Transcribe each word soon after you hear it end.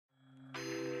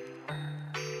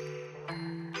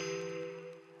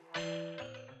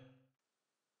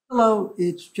Hello,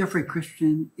 it's Jeffrey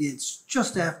Christian. It's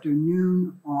just after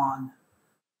noon on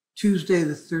Tuesday,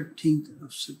 the 13th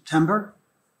of September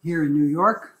here in New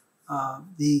York.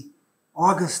 The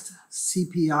August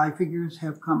CPI figures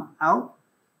have come out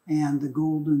and the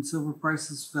gold and silver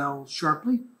prices fell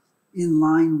sharply in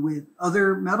line with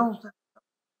other metals,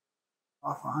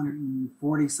 off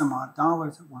 140 some odd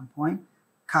dollars at one point.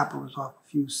 Copper was off a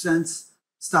few cents.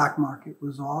 Stock market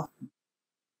was off.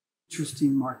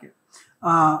 Interesting market.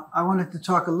 I wanted to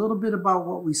talk a little bit about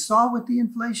what we saw with the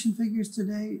inflation figures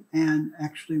today and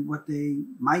actually what they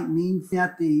might mean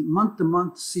at the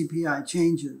month-to-month CPI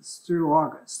changes through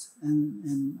August.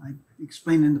 And I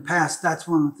explained in the past, that's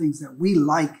one of the things that we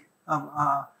like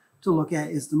to look at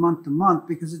is the month-to-month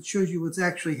because it shows you what's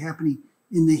actually happening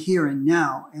in the here and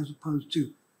now as opposed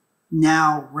to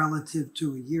now relative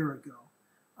to a year ago.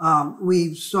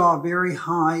 We saw very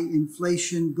high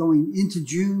inflation going into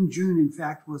June. June, in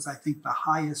fact, was, I think, the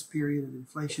highest period of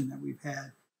inflation that we've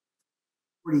had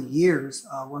 40 years,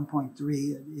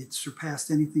 1.3. It surpassed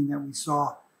anything that we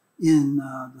saw in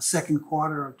the second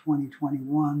quarter of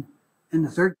 2021 and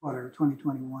the third quarter of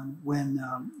 2021 when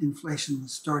inflation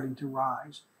was starting to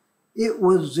rise. It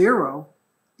was 0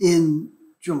 in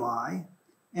July,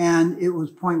 and it was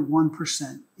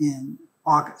 0.1% in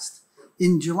August.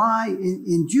 In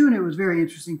June, it was very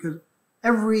interesting because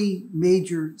every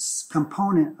major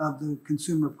component of the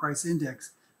consumer price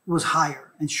index was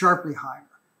higher and sharply higher,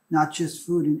 not just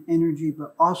food and energy,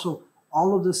 but also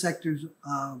all of the sectors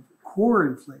of core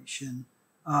inflation,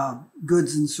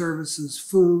 goods and services,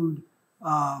 food,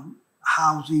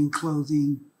 housing,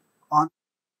 clothing,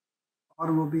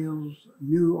 automobiles,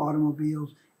 new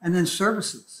automobiles, and then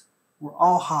services were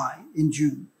all high in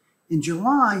June. In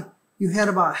July, you had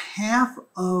about half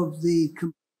of the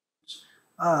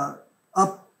components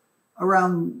up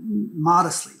around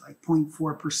modestly, like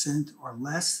 0.4% or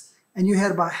less, and you had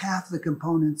about half the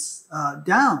components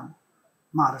down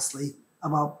modestly,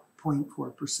 about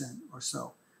 0.4% or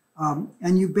so.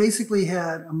 And you basically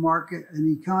had a market, an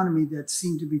economy that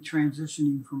seemed to be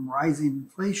transitioning from rising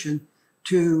inflation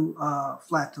to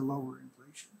flat to lower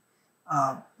inflation.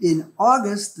 In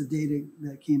August, the data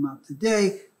that came out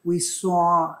today, we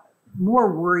saw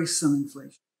more worrisome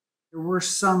inflation. There were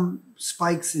some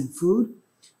spikes in food.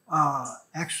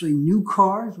 Actually, new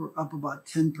cars were up about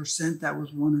 10%. That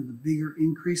was one of the bigger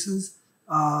increases,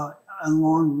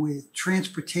 along with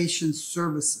transportation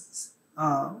services,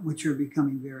 which are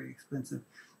becoming very expensive.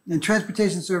 And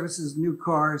transportation services, new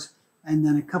cars, and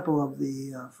then a couple of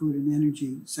the food and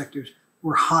energy sectors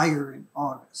were higher in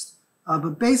August.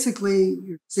 But basically,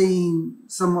 you're seeing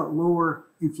somewhat lower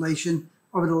inflation.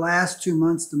 Over the last 2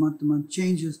 months, the month-to-month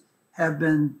changes have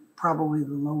been probably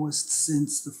the lowest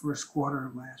since the first quarter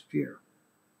of last year.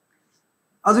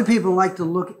 Other people like to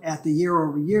look at the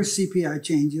year-over-year CPI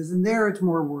changes, and there it's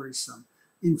more worrisome.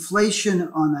 Inflation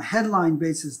on a headline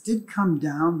basis did come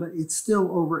down, but it's still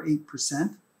over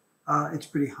 8%. It's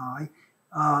pretty high.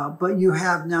 But you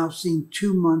have now seen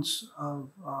 2 months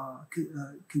of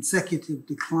consecutive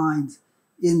declines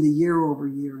in the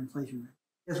year-over-year inflation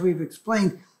rate. As we've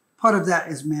explained, part of that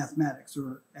is mathematics,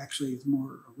 or actually it's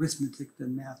more arithmetic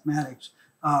than mathematics.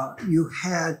 You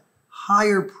had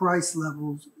higher price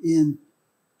levels in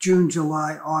June,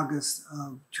 July, August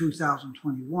of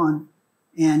 2021,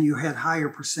 and you had higher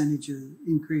percentage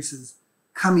increases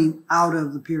coming out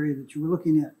of the period that you were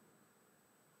looking at,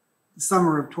 the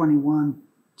summer of 21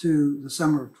 to the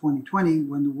summer of 2020,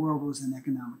 when the world was in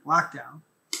economic lockdown.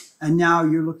 And now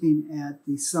you're looking at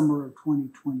the summer of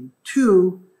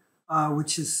 2022,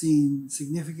 which has seen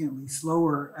significantly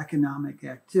slower economic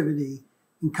activity,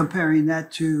 and comparing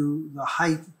that to the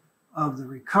height of the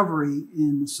recovery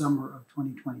in the summer of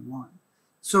 2021.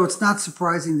 So it's not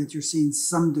surprising that you're seeing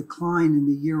some decline in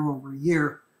the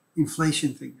year-over-year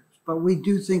inflation figures. But we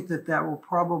do think that that will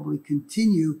probably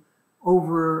continue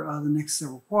over the next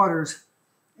several quarters,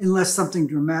 unless something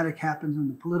dramatic happens in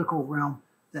the political realm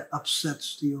that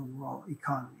upsets the overall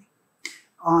economy.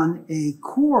 On a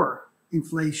core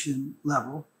inflation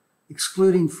level,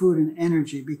 excluding food and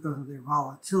energy because of their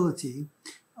volatility,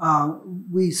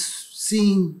 we've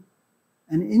seen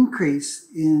an increase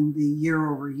in the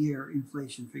year-over-year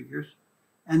inflation figures.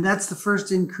 And that's the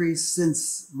first increase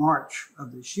since March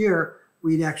of this year.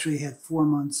 We'd actually had 4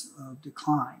 months of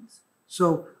declines.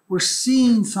 So we're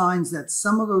seeing signs that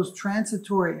some of those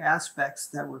transitory aspects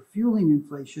that were fueling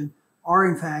inflation are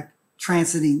in fact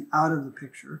transiting out of the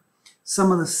picture.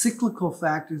 Some of the cyclical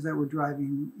factors that were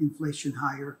driving inflation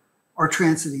higher are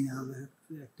transiting out of the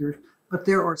picture. But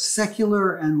there are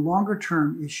secular and longer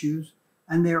term issues,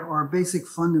 and there are basic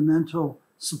fundamental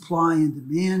supply and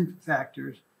demand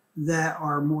factors that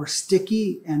are more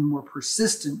sticky and more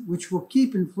persistent, which will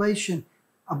keep inflation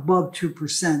above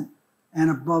 2% and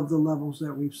above the levels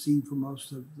that we've seen for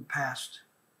most of the past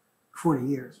 40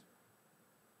 years.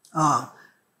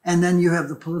 And then you have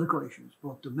the political issues,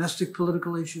 both domestic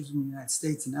political issues in the United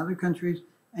States and other countries,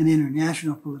 and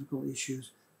international political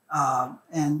issues.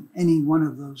 And any one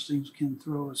of those things can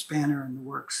throw a spanner in the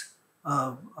works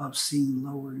of seeing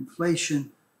lower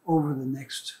inflation over the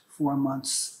next 4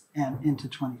 months and into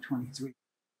 2023.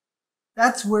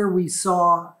 That's where we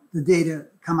saw the data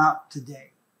come out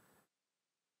today.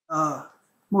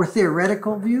 More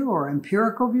theoretical view or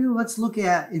empirical view, let's look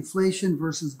at inflation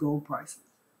versus gold prices.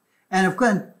 And of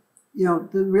course, you know,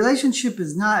 the relationship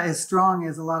is not as strong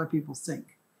as a lot of people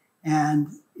think. And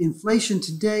inflation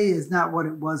today is not what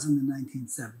it was in the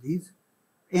 1970s.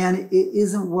 And it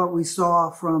isn't what we saw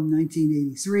from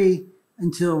 1983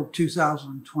 until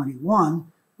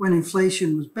 2021, when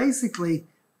inflation was basically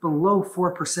below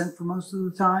 4% for most of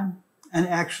the time, and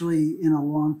actually in a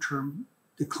long-term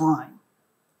decline.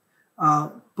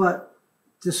 But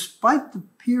despite the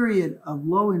period of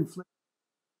low inflation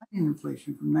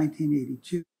from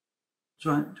 1982 to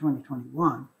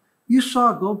 2021, you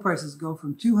saw gold prices go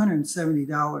from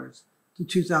 $270 to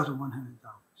 $2,100.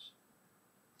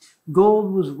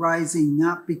 Gold was rising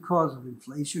not because of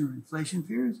inflation or inflation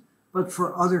fears, but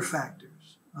for other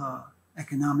factors,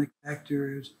 economic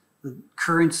factors, the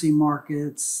currency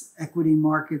markets, equity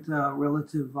market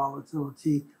relative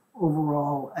volatility,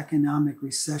 overall economic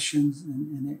recessions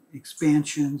and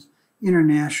expansions,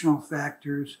 international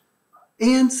factors,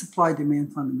 and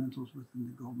supply-demand fundamentals within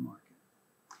the gold market.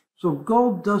 So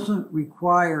gold doesn't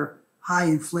require high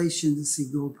inflation to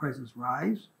see gold prices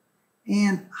rise,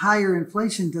 and higher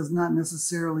inflation does not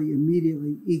necessarily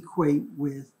immediately equate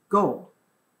with gold.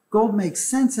 Gold makes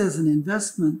sense as an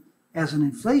investment, as an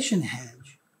inflation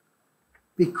hedge,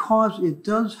 because it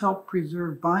does help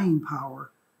preserve buying power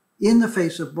in the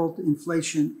face of both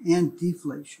inflation and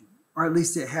deflation, or at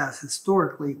least it has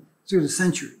historically through the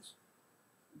centuries.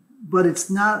 But it's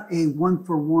not a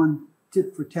one-for-one,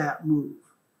 tit-for-tat move.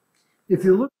 If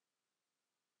you look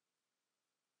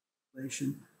at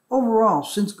inflation, overall,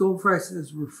 since gold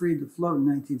prices were free to float in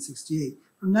 1968,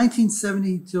 from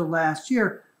 1970 till last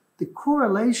year, the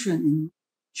correlation in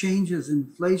changes in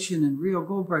inflation and real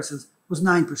gold prices was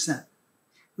 9%,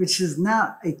 which is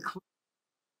not a clear.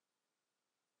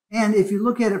 And if you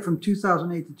look at it from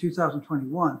 2008 to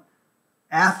 2021,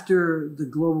 after the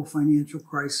global financial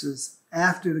crisis,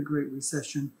 after the Great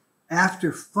Recession,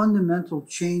 after fundamental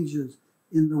changes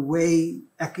in the way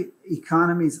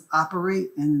economies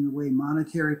operate and in the way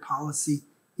monetary policy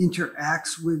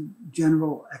interacts with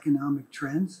general economic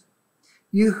trends,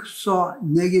 you saw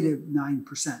negative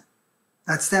 9%.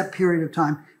 That's that period of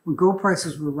time when gold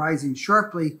prices were rising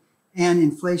sharply and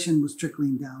inflation was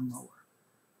trickling down lower.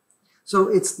 So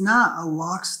it's not a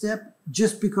lockstep.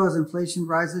 Just because inflation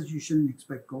rises, you shouldn't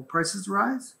expect gold prices to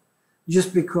rise.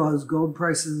 Just because gold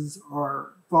prices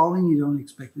are falling, you don't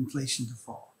expect inflation to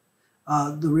fall.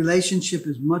 The relationship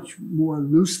is much more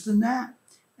loose than that.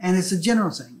 And it's a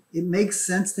general thing. It makes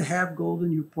sense to have gold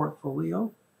in your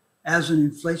portfolio as an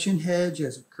inflation hedge,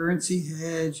 as a currency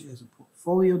hedge, as a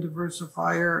portfolio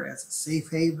diversifier, as a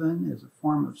safe haven, as a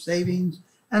form of savings,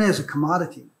 and as a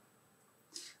commodity.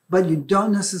 But you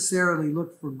don't necessarily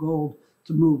look for gold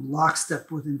to move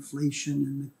lockstep with inflation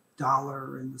and the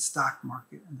dollar and the stock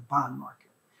market and the bond market.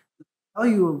 The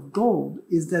value of gold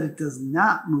is that it does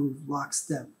not move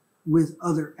lockstep with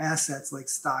other assets like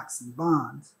stocks and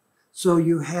bonds. So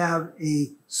you have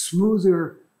a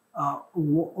smoother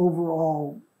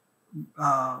overall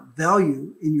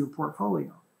value in your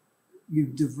portfolio.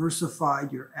 You've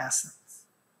diversified your assets.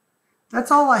 That's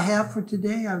all I have for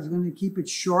today. I was going to keep it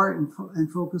short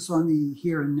and focus on the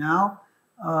here and now.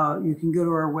 You can go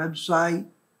to our website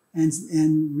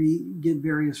and get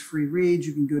various free reads.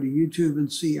 You can go to YouTube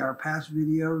and see our past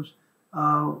videos.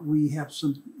 We have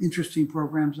some interesting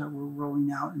programs that we're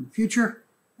rolling out in the future,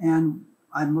 and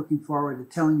I'm looking forward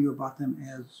to telling you about them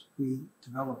as we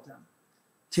develop them.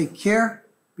 Take care,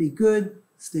 be good,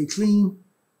 stay clean,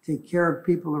 take care of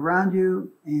people around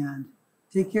you, and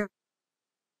take care of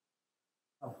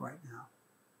yourself right now.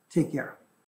 Take care.